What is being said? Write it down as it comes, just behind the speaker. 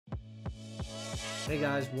Hey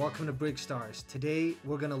guys, welcome to Brickstars. Today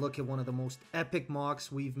we're going to look at one of the most epic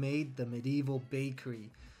MOCs we've made, the Medieval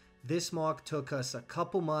Bakery. This MOC took us a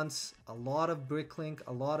couple months, a lot of Bricklink,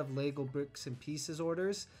 a lot of Lego bricks and pieces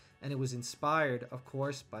orders, and it was inspired, of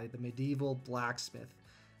course, by the Medieval Blacksmith.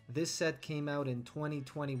 This set came out in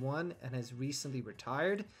 2021 and has recently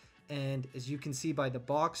retired, and as you can see by the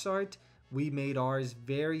box art, we made ours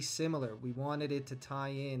very similar. We wanted it to tie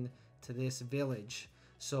in to this village.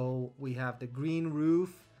 So we have the green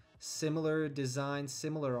roof, similar design,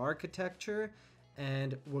 similar architecture,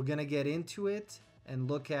 and we're gonna get into it and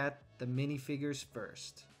look at the minifigures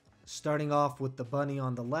first. Starting off with the bunny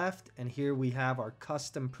on the left, and here we have our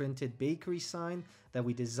custom printed bakery sign that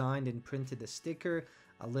we designed and printed the sticker,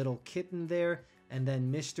 a little kitten there, and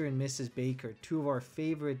then Mr. and Mrs. Baker, two of our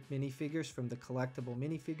favorite minifigures from the collectible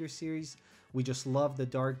minifigure series. We just love the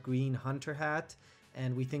dark green hunter hat,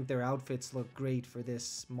 and we think their outfits look great for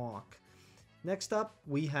this MOC. Next up,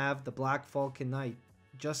 we have the Black Falcon Knight.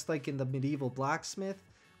 Just like in the Medieval Blacksmith,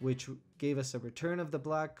 which gave us a return of the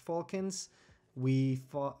Black Falcons, we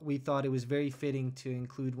thought it was very fitting to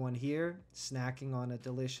include one here, snacking on a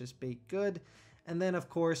delicious baked good. And then of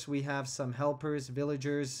course we have some helpers,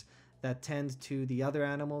 villagers that tend to the other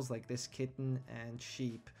animals like this kitten and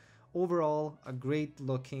sheep. Overall, a great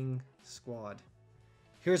looking squad.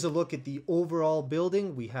 Here's a look at the overall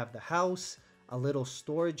building. We have the house, a little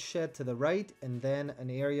storage shed to the right, and then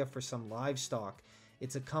an area for some livestock.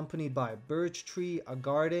 It's accompanied by a birch tree, a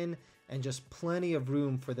garden, and just plenty of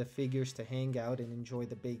room for the figures to hang out and enjoy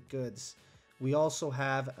the baked goods. We also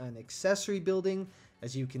have an accessory building.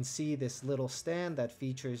 As you can see, this little stand that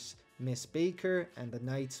features Miss Baker and the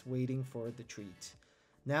knights waiting for the treat.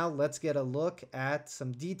 Now let's get a look at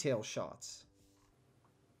some detail shots.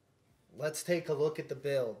 Let's take a look at the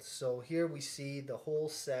build. So here we see the whole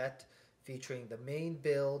set featuring the main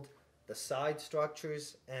build, the side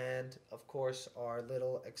structures, and of course our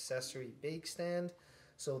little accessory bake stand.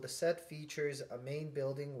 So the set features a main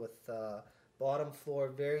building with bottom floor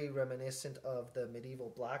very reminiscent of the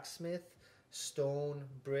Medieval Blacksmith, stone,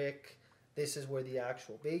 brick. This is where the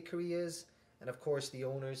actual bakery is, and of course the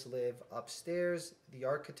owners live upstairs. The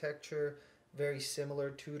architecture very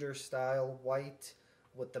similar, Tudor style, white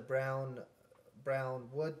with the brown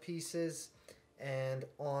wood pieces. And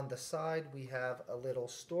on the side we have a little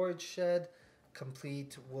storage shed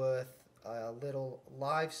complete with a little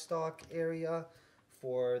livestock area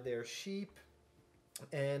for their sheep.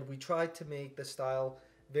 And we tried to make the style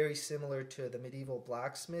very similar to the Medieval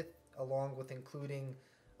Blacksmith, along with including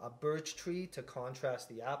a birch tree to contrast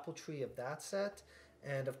the apple tree of that set.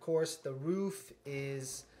 And of course the roof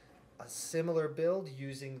is a similar build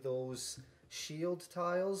using those shield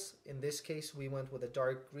tiles. In this case we went with a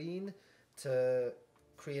dark green to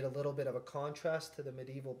create a little bit of a contrast to the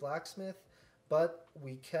Medieval Blacksmith, but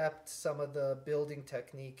we kept some of the building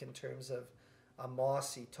technique in terms of a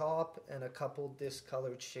mossy top and a couple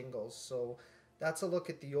discolored shingles. So that's a look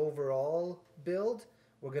at the overall build.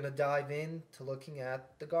 We're going to dive into looking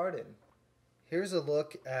at the garden. Here's a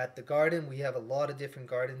look at the garden. We have a lot of different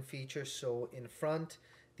garden features. So in front,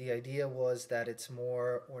 the idea was that it's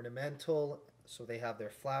more ornamental. So they have their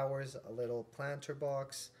flowers, a little planter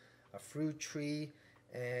box, a fruit tree,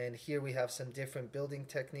 and here we have some different building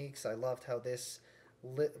techniques. I loved how this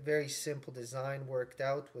very simple design worked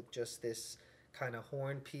out with just this kind of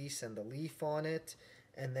horn piece and the leaf on it,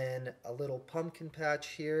 and then a little pumpkin patch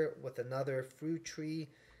here with another fruit tree,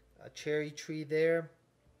 a cherry tree there.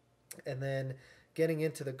 And then getting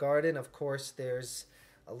into the garden, of course there's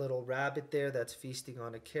a little rabbit there that's feasting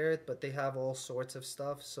on a carrot, but they have all sorts of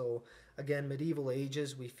stuff. So again, medieval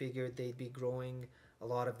ages, we figured they'd be growing a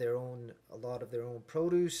lot of their own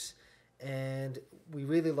produce. And we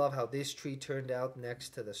really love how this tree turned out next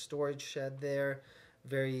to the storage shed there.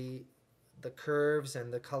 The curves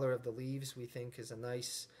and the color of the leaves we think is a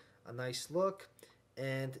nice look.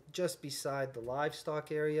 And just beside the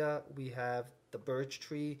livestock area we have the birch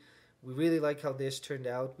tree. We really like how this turned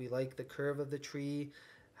out. We like the curve of the tree,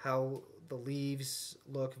 how the leaves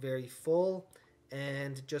look very full,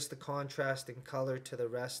 and just the contrast in color to the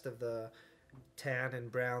rest of the tan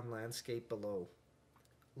and brown landscape below.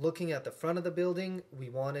 Looking at the front of the building, we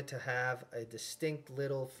wanted to have a distinct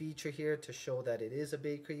little feature here to show that it is a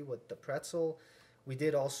bakery with the pretzel. We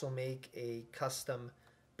did also make a custom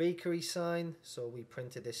bakery sign, so we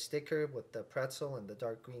printed this sticker with the pretzel and the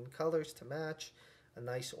dark green colors to match. A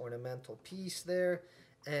nice ornamental piece there.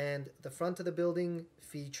 And the front of the building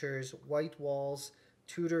features white walls,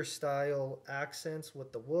 Tudor style accents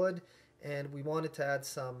with the wood, and we wanted to add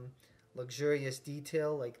some luxurious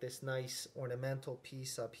detail like this nice ornamental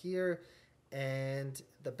piece up here and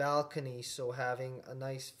the balcony, so having a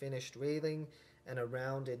nice finished railing and a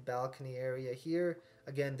rounded balcony area here.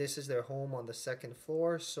 Again, this is their home on the second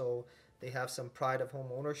floor, so they have some pride of home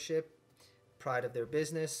ownership, pride of their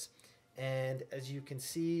business. And as you can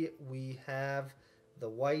see, we have the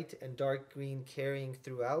white and dark green carrying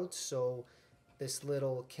throughout, so this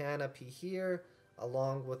little canopy here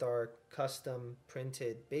along with our custom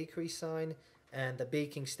printed bakery sign and the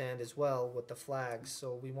baking stand as well with the flags.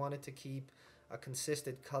 So we wanted to keep a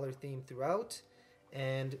consistent color theme throughout,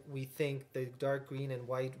 and we think the dark green and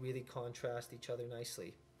white really contrast each other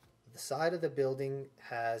nicely. The side of the building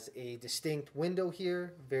has a distinct window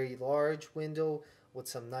here, very large window with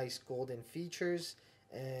some nice golden features,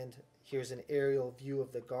 and here's an aerial view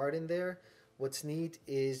of the garden there. What's neat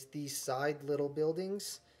is these side little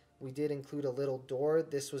buildings. We did include a little door.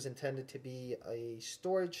 This was intended to be a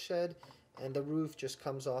storage shed, and the roof just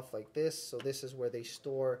comes off like this. So this is where they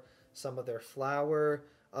store some of their flour,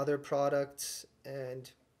 other products, and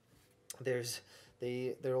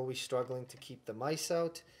they're always struggling to keep the mice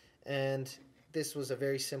out. And this was a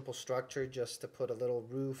very simple structure just to put a little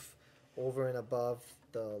roof over and above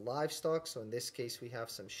the livestock. So in this case we have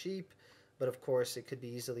some sheep, but of course it could be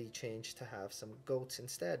easily changed to have some goats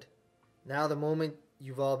instead. Now the moment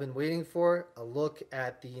you've all been waiting for, a look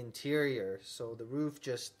at the interior. So the roof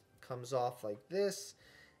just comes off like this,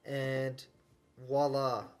 and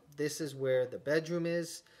voila, this is where the bedroom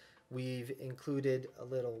is. We've included a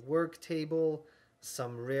little work table,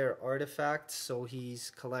 some rare artifacts. So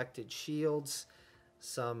he's collected shields,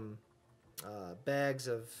 some bags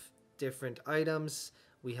of different items.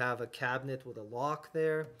 We have a cabinet with a lock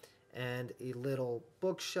there, and a little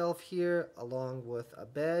bookshelf here along with a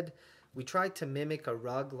bed. We tried to mimic a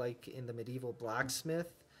rug like in the Medieval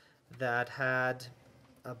Blacksmith that had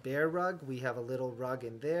a bear rug. We have a little rug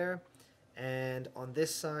in there, and on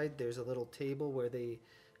this side there's a little table where they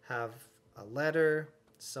have a letter,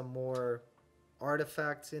 some more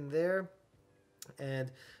artifacts in there,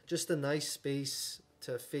 and just a nice space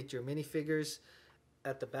to fit your minifigures.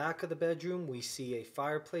 At the back of the bedroom we see a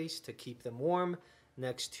fireplace to keep them warm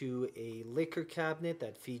next to a liquor cabinet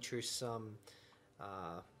that features some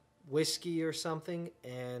whiskey or something,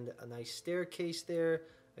 and a nice staircase there,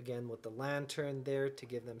 again with the lantern there to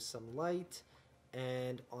give them some light.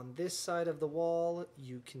 And on this side of the wall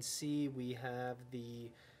you can see we have the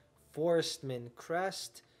forestman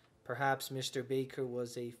crest. Perhaps Mr. Baker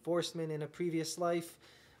was a forestman in a previous life.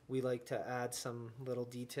 We like to add some little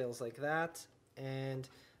details like that. And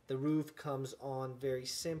the roof comes on very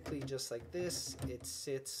simply just like this. It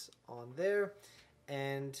sits on there,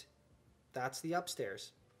 and that's the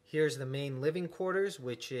upstairs. Here's the main living quarters,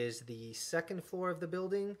 which is the second floor of the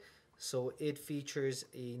building. So it features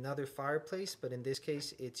another fireplace, but in this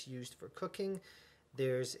case it's used for cooking.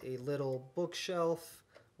 There's a little bookshelf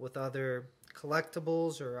with other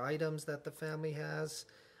collectibles or items that the family has.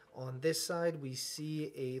 On this side we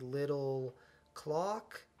see a little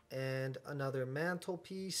clock and another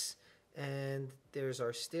mantelpiece, and there's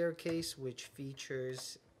our staircase, which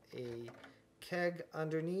features a keg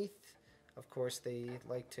underneath. Of course they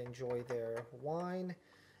like to enjoy their wine.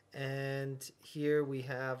 And here we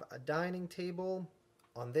have a dining table.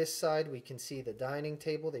 On this side we can see the dining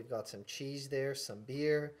table. They've got some cheese there, some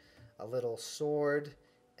beer, a little sword,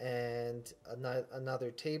 and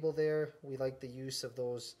another table there. We like the use of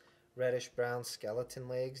those reddish brown skeleton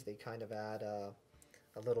legs. They kind of add a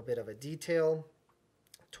little bit of a detail.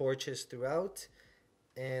 Torches throughout,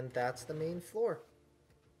 and that's the main floor.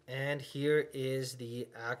 And here is the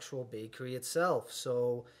actual bakery itself.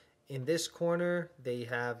 So in this corner they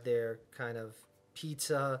have their kind of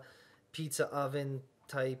pizza oven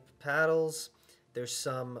type paddles. There's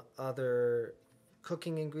some other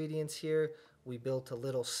cooking ingredients here. We built a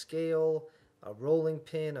little scale, a rolling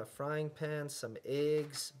pin, a frying pan, some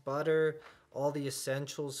eggs, butter, all the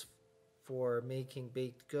essentials for making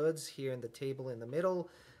baked goods here in the table in the middle.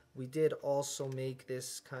 We did also make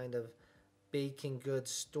this kind of baking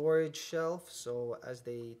goods storage shelf, so as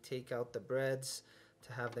they take out the breads,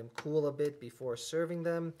 to have them cool a bit before serving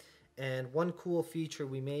them. And one cool feature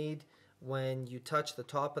we made, when you touch the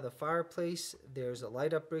top of the fireplace, there's a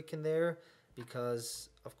light up brick in there, because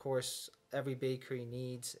of course every bakery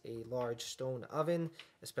needs a large stone oven,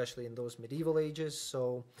 especially in those medieval ages.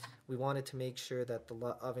 So we wanted to make sure that the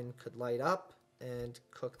oven could light up and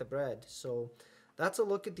cook the bread. So that's a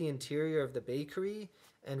look at the interior of the bakery,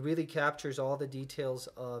 and really captures all the details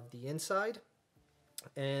of the inside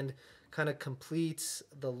and kind of completes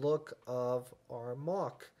the look of our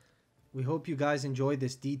MOC. We hope you guys enjoyed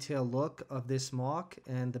this detailed look of this MOC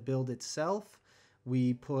and the build itself.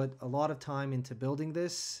 We put a lot of time into building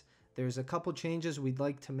this. There's a couple changes we'd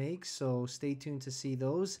like to make, so stay tuned to see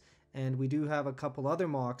those. And we do have a couple other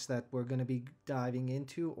MOCs that we're going to be diving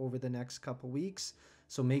into over the next couple weeks,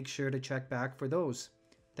 so make sure to check back for those.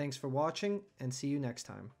 Thanks for watching, and see you next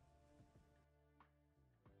time.